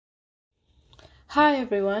Hi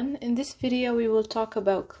everyone, in this video we will talk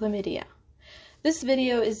about chlamydia. This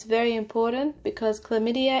video is very important because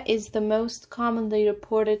chlamydia is the most commonly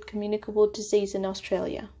reported communicable disease in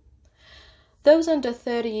Australia. Those under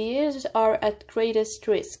 30 years are at greatest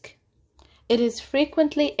risk. It is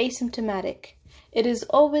frequently asymptomatic. It is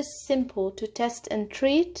always simple to test and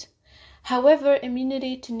treat. However,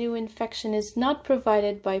 immunity to new infection is not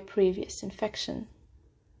provided by previous infection.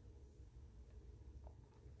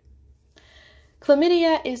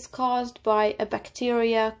 Chlamydia is caused by a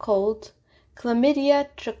bacteria called Chlamydia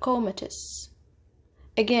trachomatis.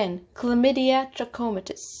 Again, Chlamydia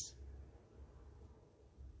trachomatis.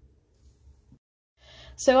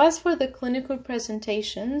 So as for the clinical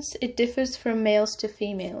presentations, it differs from males to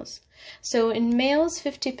females. So in males,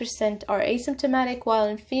 50% are asymptomatic, while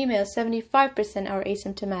in females, 75% are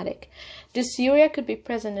asymptomatic. Dysuria could be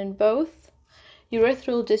present in both.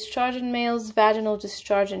 Urethral discharge in males, vaginal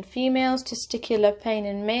discharge in females, testicular pain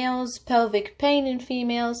in males, pelvic pain in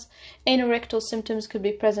females, anorectal symptoms could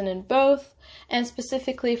be present in both, and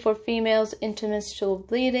specifically for females, intermenstrual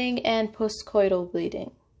bleeding and postcoital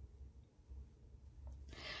bleeding.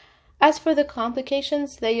 As for the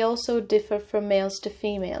complications, they also differ from males to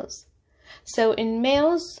females. So in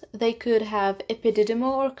males, they could have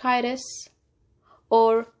epididymal orchitis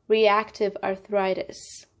or reactive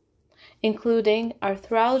arthritis, including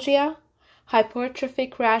arthralgia,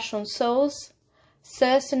 hypertrophic rash on soles,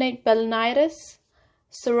 succinate balanitis,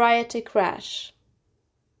 psoriatic rash.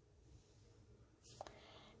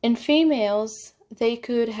 In females, they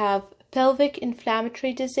could have pelvic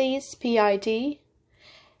inflammatory disease, PID,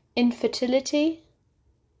 infertility,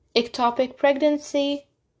 ectopic pregnancy,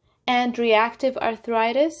 and reactive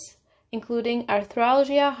arthritis, including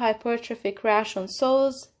arthralgia, hypertrophic rash on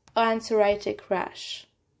soles, and psoriatic rash.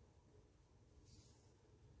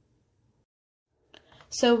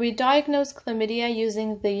 So we diagnose chlamydia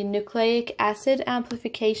using the nucleic acid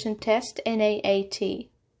amplification test, NAAT.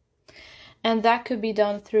 And that could be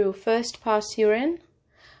done through first pass urine,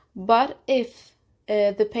 but if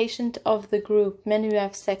the patient of the group, men who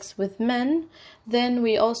have sex with men, then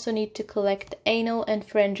we also need to collect anal and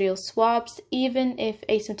pharyngeal swabs, even if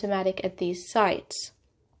asymptomatic at these sites.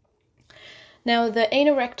 Now, the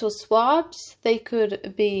anorectal swabs, they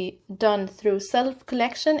could be done through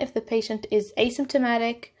self-collection if the patient is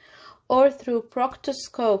asymptomatic, or through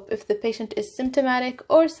proctoscope if the patient is symptomatic,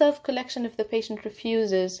 or self-collection if the patient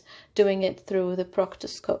refuses doing it through the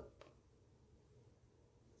proctoscope.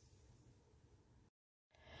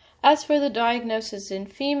 As for the diagnosis in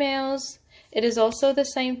females, it is also the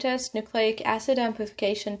same test, nucleic acid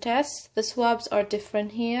amplification test. The swabs are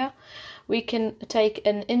different here. We can take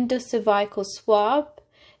an endocervical swab.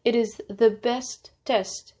 It is the best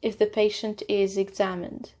test if the patient is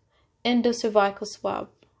examined. Endocervical swab,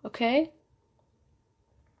 okay?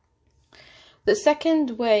 The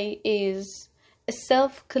second way is a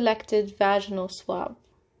self-collected vaginal swab.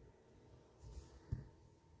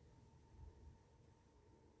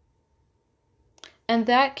 And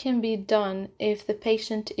that can be done if the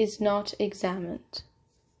patient is not examined.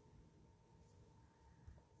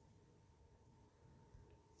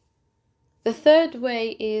 The third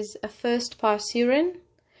way is a first pass urine.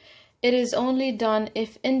 It is only done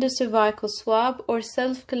if endocervical swab or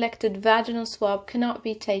self-collected vaginal swab cannot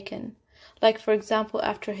be taken, like for example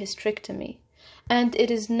after hysterectomy, and it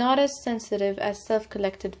is not as sensitive as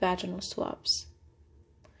self-collected vaginal swabs.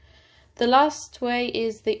 The last way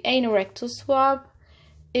is the anorectal swab.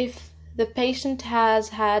 If the patient has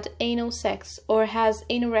had anal sex or has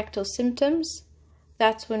anorectal symptoms,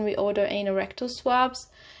 that's when we order anorectal swabs.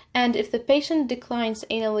 And if the patient declines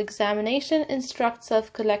anal examination, instruct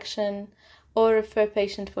self-collection or refer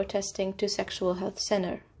patient for testing to sexual health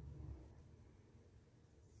center.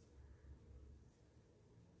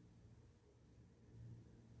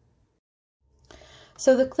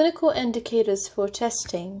 So the clinical indicators for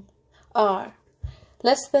testing are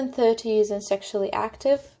less than 30 years and sexually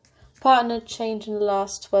active, partner change in the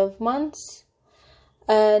last 12 months,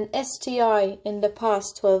 an STI in the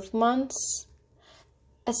past 12 months,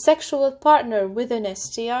 a sexual partner with an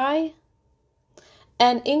STI,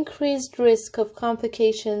 and increased risk of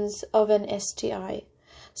complications of an STI,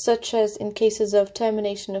 such as in cases of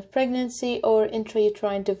termination of pregnancy or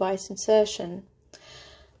intrauterine device insertion.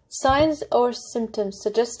 Signs or symptoms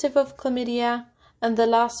suggestive of chlamydia, and the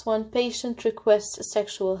last one, patient requests a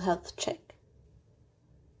sexual health check.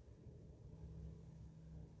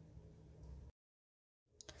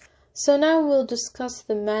 So now we'll discuss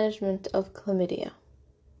the management of chlamydia.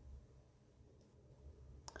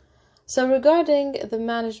 So regarding the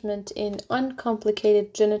management in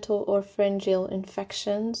uncomplicated genital or pharyngeal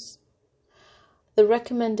infections, the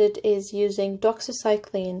recommended is using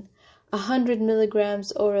doxycycline 100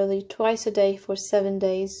 milligrams orally twice a day for 7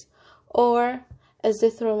 days, or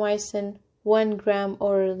azithromycin 1 gram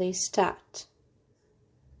orally stat.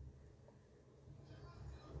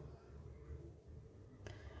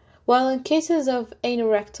 While in cases of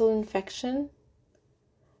anorectal infection,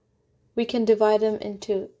 we can divide them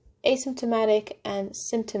into asymptomatic and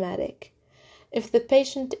symptomatic. If the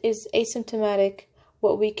patient is asymptomatic,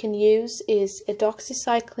 what we can use is a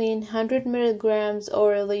doxycycline 100 milligrams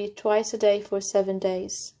orally twice a day for 7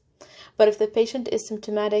 days. But if the patient is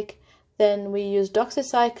symptomatic, then we use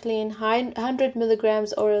doxycycline 100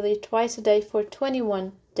 milligrams orally twice a day for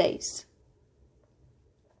 21 days.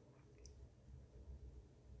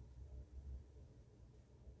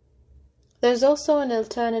 There's also an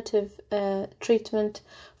alternative treatment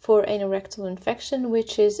for anorectal infection,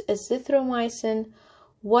 which is azithromycin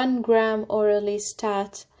 1 gram orally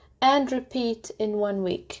stat and repeat in 1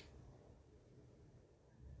 week.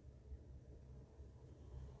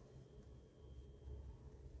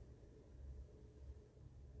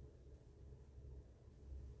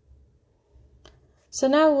 So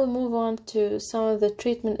now we'll move on to some of the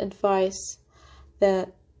treatment advice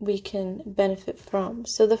that we can benefit from.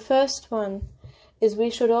 So the first one is we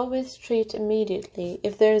should always treat immediately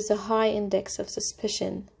if there is a high index of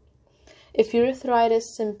suspicion. If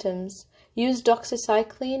urethritis symptoms, use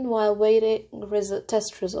doxycycline while waiting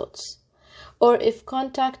test results. Or if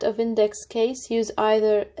contact of index case, use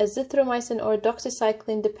either azithromycin or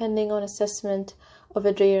doxycycline depending on assessment of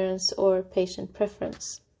adherence or patient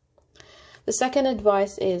preference. The second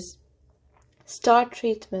advice is start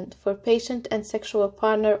treatment for patient and sexual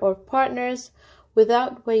partner or partners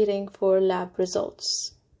without waiting for lab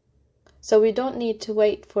results. So we don't need to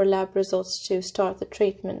wait for lab results to start the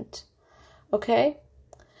treatment. Okay?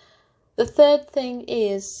 The third thing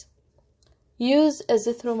is use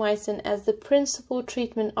azithromycin as the principal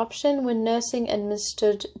treatment option when nursing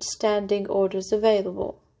administered standing orders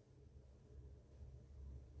available.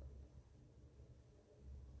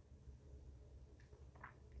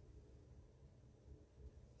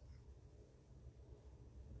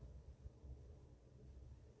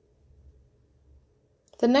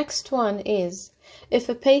 The next one is, if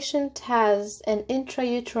a patient has an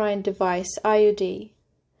intrauterine device, IUD,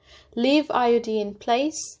 leave IUD in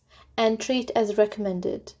place and treat as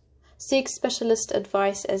recommended. Seek specialist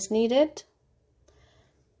advice as needed.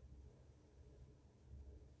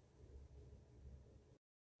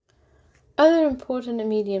 Other important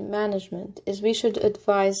immediate management is we should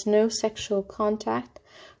advise no sexual contact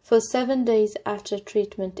for 7 days after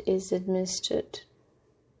treatment is administered.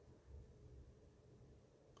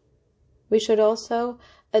 We should also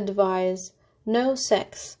advise no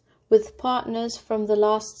sex with partners from the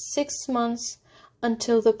last 6 months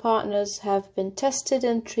until the partners have been tested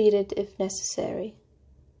and treated if necessary.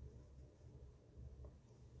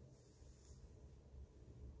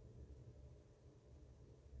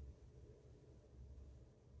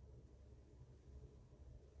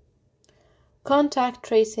 Contact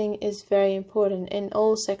tracing is very important in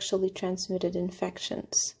all sexually transmitted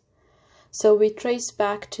infections. So we trace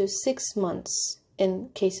back to 6 months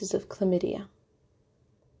in cases of chlamydia.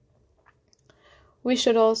 We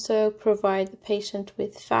should also provide the patient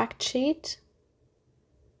with fact sheet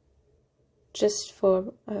just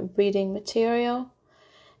for reading material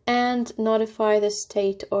and notify the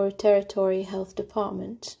state or territory health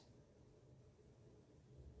department.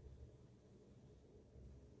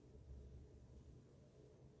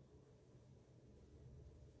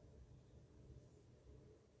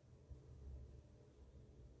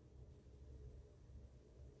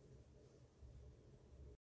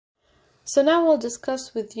 So now we'll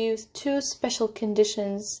discuss with you 2 special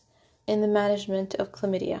conditions in the management of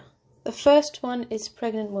chlamydia. The first one is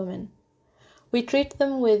pregnant women. We treat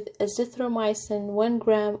them with azithromycin 1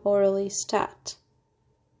 gram orally stat.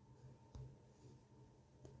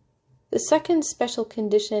 The second special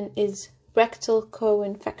condition is rectal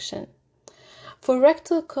co-infection. For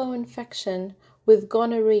rectal co-infection with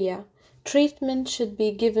gonorrhea, treatment should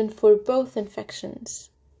be given for both infections.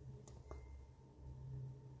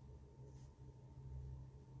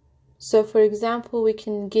 So, for example, we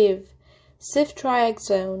can give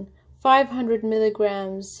ciftriaxone 500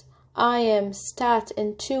 milligrams IM stat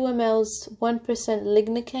in 2 ml 1%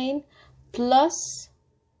 lignocaine plus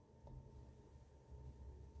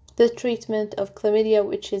the treatment of chlamydia,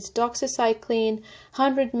 which is doxycycline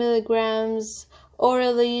 100 milligrams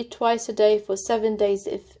orally twice a day for 7 days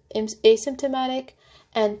if asymptomatic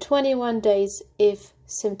and 21 days if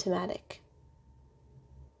symptomatic.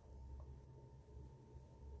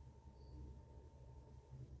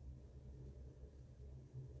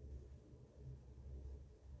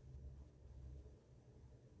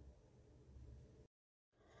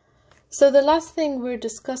 So the last thing we're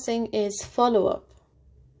discussing is follow-up.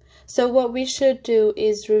 So what we should do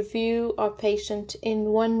is review our patient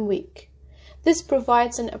in 1 week. This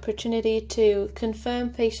provides an opportunity to confirm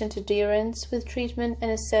patient adherence with treatment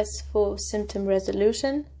and assess for symptom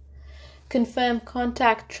resolution, confirm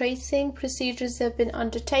contact tracing procedures have been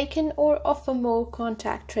undertaken or offer more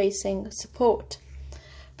contact tracing support,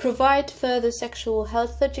 provide further sexual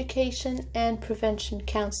health education and prevention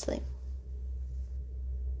counseling.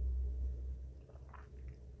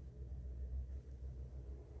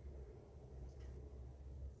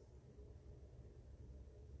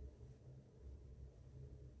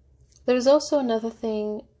 There is also another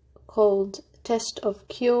thing called test of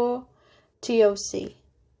cure, TOC.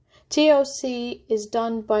 TOC is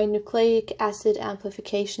done by nucleic acid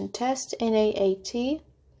amplification test, NAAT.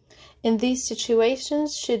 In these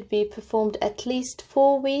situations should be performed at least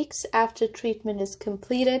 4 weeks after treatment is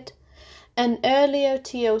completed. An earlier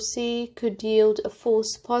TOC could yield a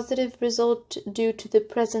false positive result due to the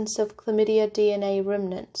presence of chlamydia DNA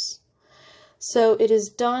remnants. So it is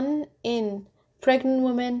done in pregnant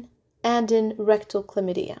women and in rectal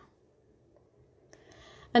chlamydia.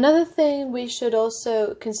 Another thing we should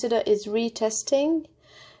also consider is retesting.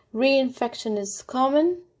 Reinfection is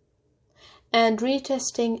common, and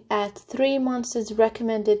retesting at 3 months is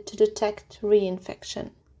recommended to detect reinfection.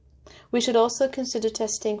 We should also consider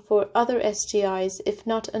testing for other STIs if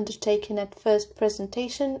not undertaken at first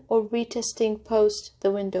presentation or retesting post the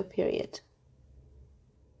window period.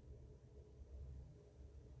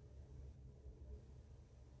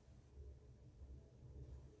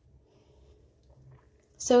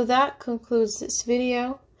 So that concludes this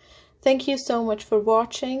video. Thank you so much for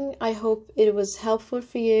watching. I hope it was helpful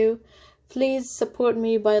for you. Please support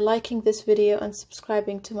me by liking this video and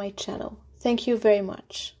subscribing to my channel. Thank you very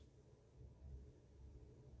much.